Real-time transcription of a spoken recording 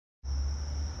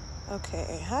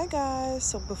Okay, hi guys.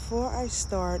 So before I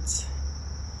start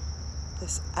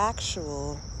this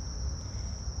actual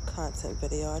content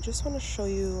video, I just want to show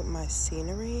you my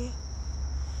scenery.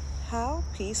 How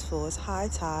peaceful. It's high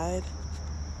tide.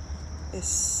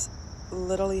 It's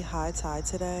literally high tide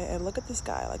today. And look at this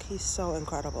guy. Like, he's so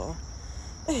incredible.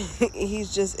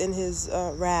 He's just in his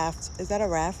raft. Is that a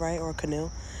raft, right? Or a canoe?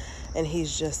 And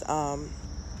he's just,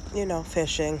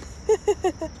 fishing.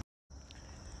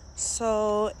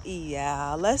 So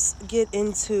yeah, let's get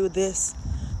into this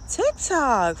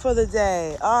TikTok for the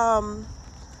day. I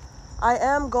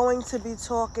am going to be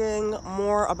talking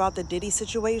more about the Diddy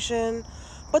situation,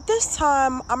 but this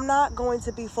time I'm not going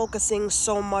to be focusing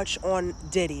so much on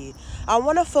Diddy. I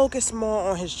want to focus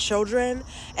more on his children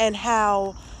and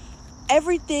how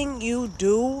everything you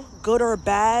do, good or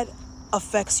bad,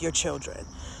 affects your children.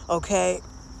 Okay?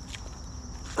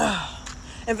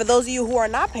 And for those of you who are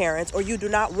not parents or you do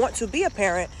not want to be a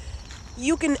parent,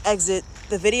 you can exit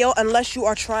the video unless you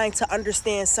are trying to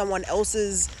understand someone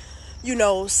else's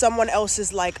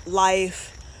like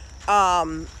life,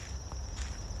 as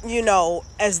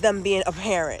them being a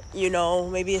parent.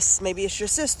 Maybe it's your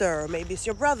sister, or maybe it's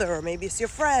your brother, or maybe it's your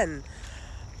friend.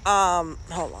 Hold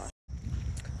on.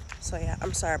 So yeah,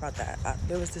 I'm sorry about that.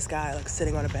 There was this guy like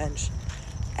sitting on a bench,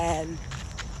 and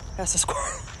that's a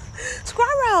squirrel.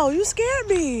 Squirrel, you scared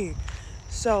me.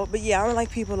 So, but yeah, I don't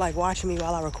like people like watching me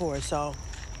while I record. So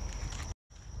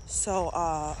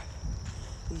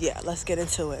yeah, let's get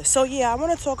into it. So yeah, I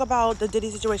want to talk about the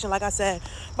Diddy situation, like I said,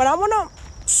 but I want to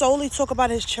solely talk about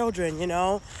his children.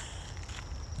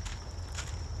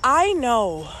 I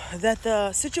know that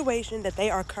the situation that they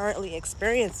are currently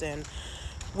experiencing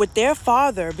with their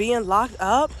father being locked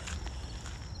up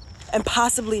and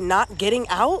possibly not getting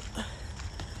out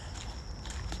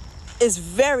is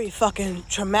very fucking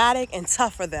traumatic and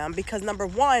tough for them, because number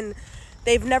one,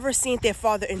 they've never seen their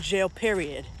father in jail,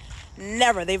 period.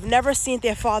 Never. They've never seen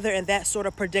their father in that sort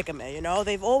of predicament.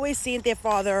 They've always seen their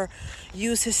father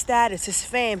use his status, his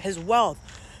fame, his wealth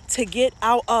to get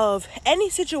out of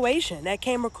any situation that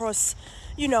came across,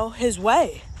 his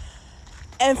way.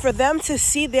 And for them to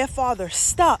see their father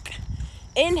stuck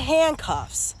in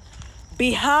handcuffs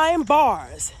behind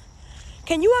bars,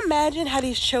 can you imagine how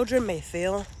these children may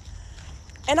feel?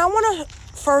 And I want to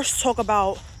first talk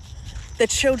about the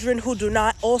children who do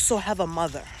not also have a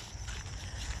mother.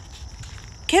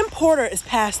 Kim Porter is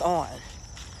passed on,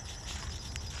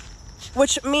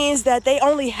 which means that they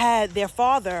only had their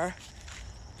father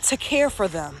to care for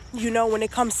them, when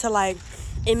it comes to like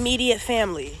immediate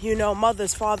family,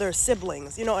 mothers, fathers,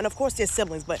 siblings, and of course there's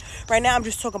siblings, but right now I'm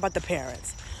just talking about the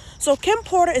parents. So Kim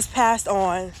Porter is passed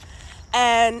on,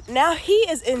 and now he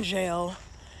is in jail.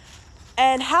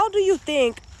 And how do you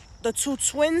think the two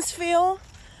twins feel,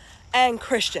 and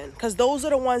Christian? Because those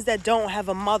are the ones that don't have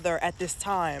a mother at this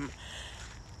time.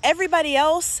 Everybody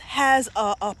else has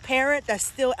a parent that's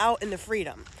still out in the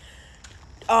freedom.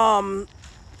 The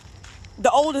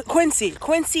older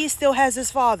Quincy still has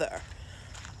his father.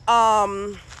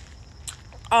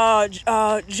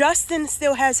 Justin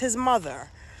still has his mother.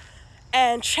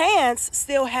 And Chance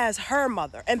still has her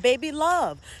mother. And Baby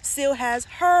Love still has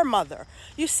her mother.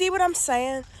 You see what I'm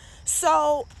saying?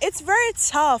 So it's very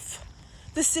tough,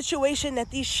 the situation that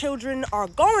these children are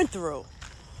going through.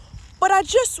 But I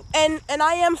just, and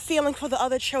I am feeling for the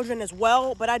other children as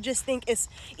well, but I just think it's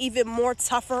even more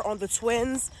tougher on the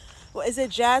twins. Well, is it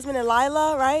Jasmine and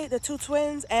Lila, right? The two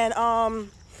twins, and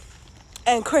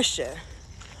Christian.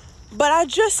 But I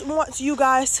just want you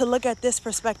guys to look at this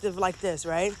perspective like this,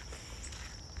 right?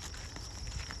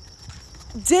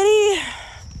 Diddy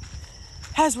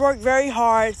has worked very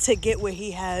hard to get where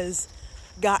he has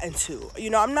gotten to.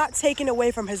 I'm not taking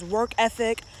away from his work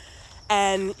ethic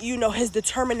and, his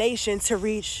determination to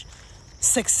reach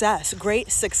success, great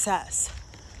success.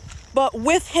 But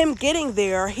with him getting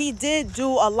there, he did do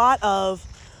a lot of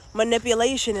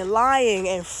manipulation and lying,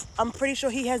 and I'm pretty sure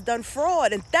he has done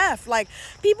fraud and theft. Like,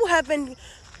 people have been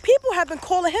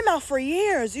calling him out for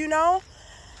years,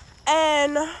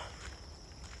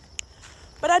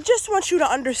 But I just want you to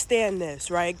understand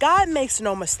this, right? God makes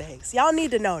no mistakes. Y'all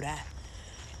need to know that.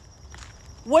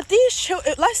 What these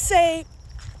children, let's say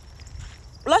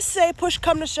push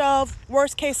come to shove,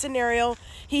 worst case scenario,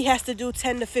 he has to do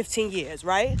 10 to 15 years,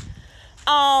 right?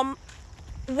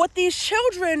 What these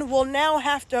children will now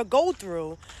have to go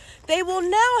through, they will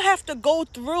now have to go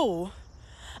through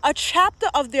a chapter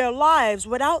of their lives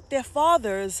without their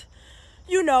fathers,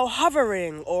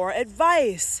 hovering, or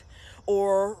advice,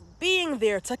 or being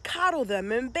there to coddle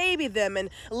them and baby them and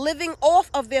living off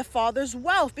of their father's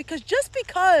wealth. Because just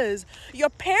because your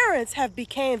parents have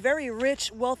become very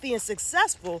rich, wealthy, and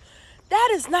successful, that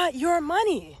is not your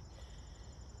money.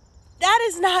 That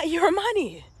is not your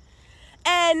money.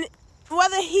 And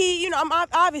whether he,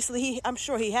 I'm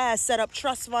sure he has set up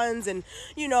trust funds and,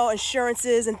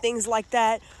 insurances and things like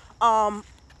that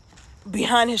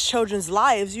behind his children's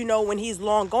lives. When he's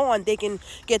long gone, they can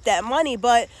get that money.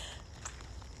 But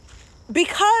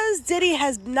because Diddy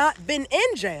has not been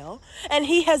in jail and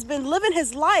he has been living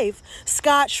his life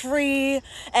scot-free,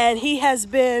 and he has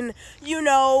been,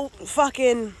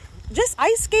 fucking just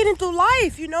ice skating through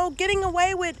life, getting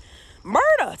away with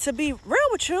murder, to be real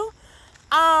with you.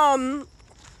 I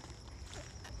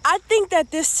think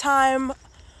that this time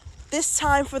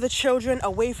for the children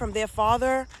away from their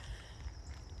father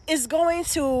is going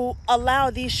to allow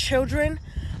these children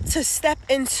to step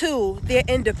into their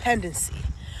independency,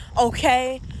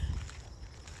 okay?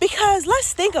 Because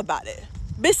let's think about it.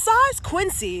 Besides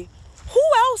Quincy, who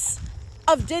else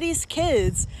of Diddy's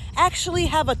kids actually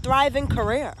have a thriving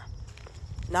career?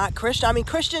 Not Christian. I mean,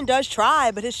 Christian does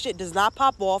try, but his shit does not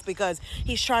pop off because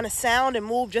he's trying to sound and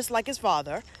move just like his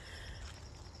father.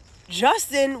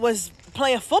 Justin was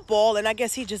playing football, and I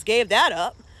guess he just gave that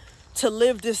up to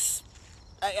live this,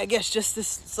 I guess, just this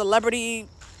celebrity,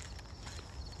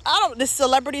 this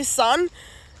celebrity's son,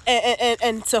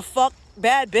 and to fuck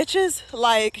bad bitches.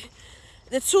 Like,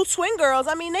 the two twin girls,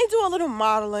 I mean, they do a little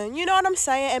modeling, you know what I'm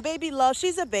saying? And Baby Love,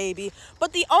 she's a baby.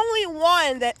 But the only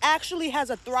one that actually has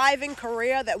a thriving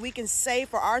career that we can say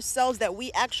for ourselves that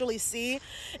we actually see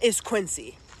is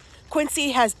Quincy.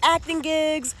 Quincy has acting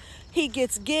gigs. He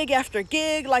gets gig after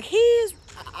gig. Like,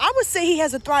 I would say he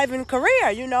has a thriving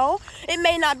career, It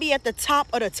may not be at the top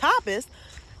of the toppest,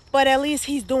 but at least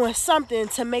he's doing something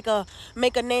to make a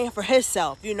name for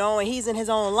himself, and he's in his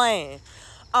own lane.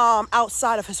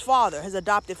 Outside of his father, his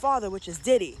adopted father, which is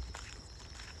Diddy.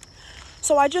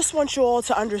 So I just want you all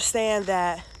to understand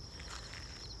that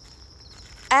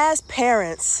as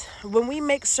parents, when we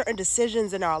make certain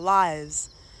decisions in our lives,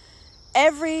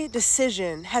 every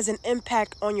decision has an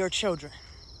impact on your children,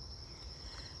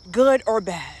 good or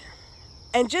bad.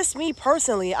 And just me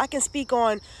personally, I can speak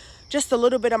on just a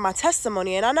little bit of my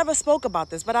testimony, and I never spoke about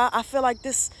this, but I feel like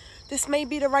this may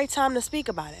be the right time to speak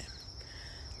about it.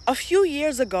 A few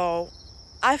years ago,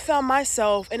 I found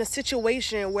myself in a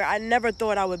situation where I never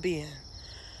thought I would be in.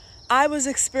 I was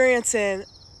experiencing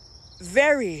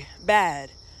very bad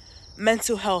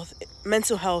mental health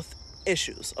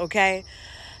issues, okay?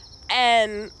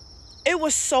 And it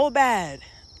was so bad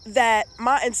that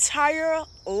my entire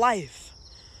life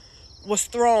was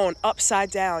thrown upside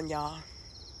down, y'all.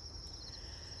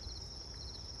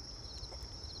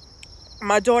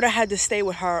 My daughter had to stay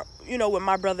with her, with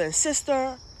my brother and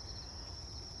sister.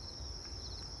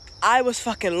 I was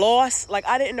fucking lost. Like,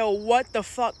 I didn't know what the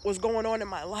fuck was going on in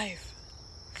my life.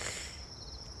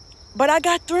 But I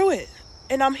got through it.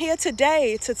 And I'm here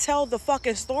today to tell the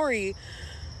fucking story.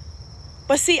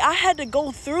 But see, I had to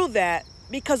go through that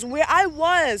because where I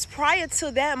was prior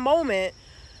to that moment,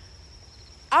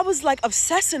 I was like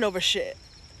obsessing over shit.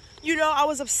 I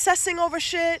was obsessing over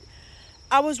shit.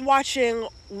 I was watching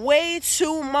way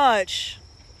too much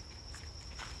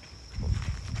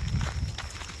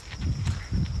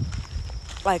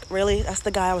like, really? That's the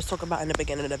guy I was talking about in the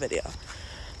beginning of the video.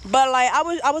 But like,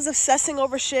 I was obsessing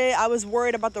over shit. I was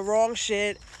worried about the wrong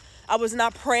shit. I was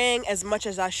not praying as much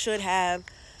as I should have.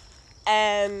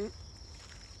 And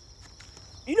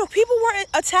people weren't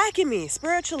attacking me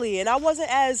spiritually, and I wasn't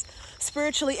as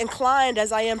spiritually inclined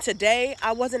as I am today.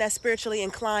 I wasn't as spiritually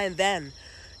inclined then.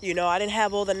 I didn't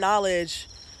have all the knowledge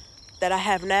that I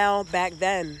have now back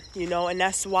then, and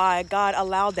that's why God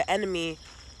allowed the enemy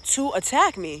to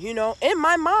attack me, in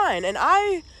my mind. And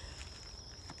I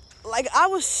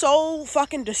was so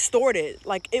fucking distorted.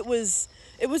 Like, it was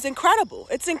incredible.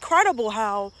 It's incredible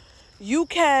how you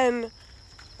can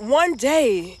one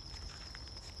day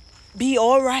be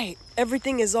all right.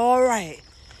 Everything is all right.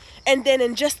 And then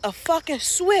in just a fucking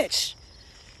switch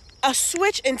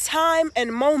in time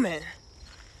and moment,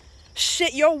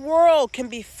 shit, your world can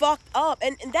be fucked up.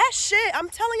 And that shit, I'm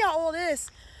telling y'all all this.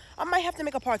 I might have to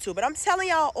make a part 2, but I'm telling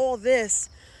y'all all this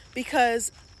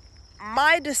because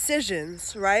my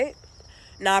decisions, right?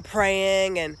 Not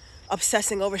praying and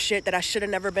obsessing over shit that I should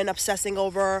have never been obsessing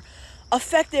over,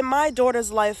 affected my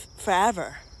daughter's life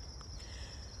forever.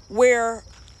 Where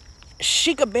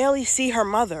she could barely see her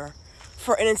mother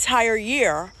for an entire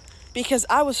year because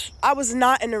I was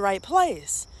not in the right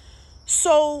place.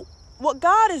 So what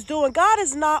God is doing, God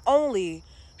is not only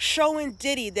showing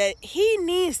Diddy that he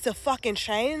needs to fucking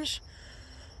change,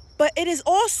 But it is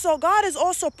also, God is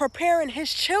also preparing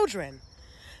his children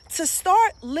to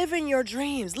start living your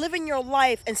dreams, living your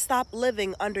life, and stop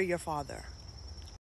living under your father.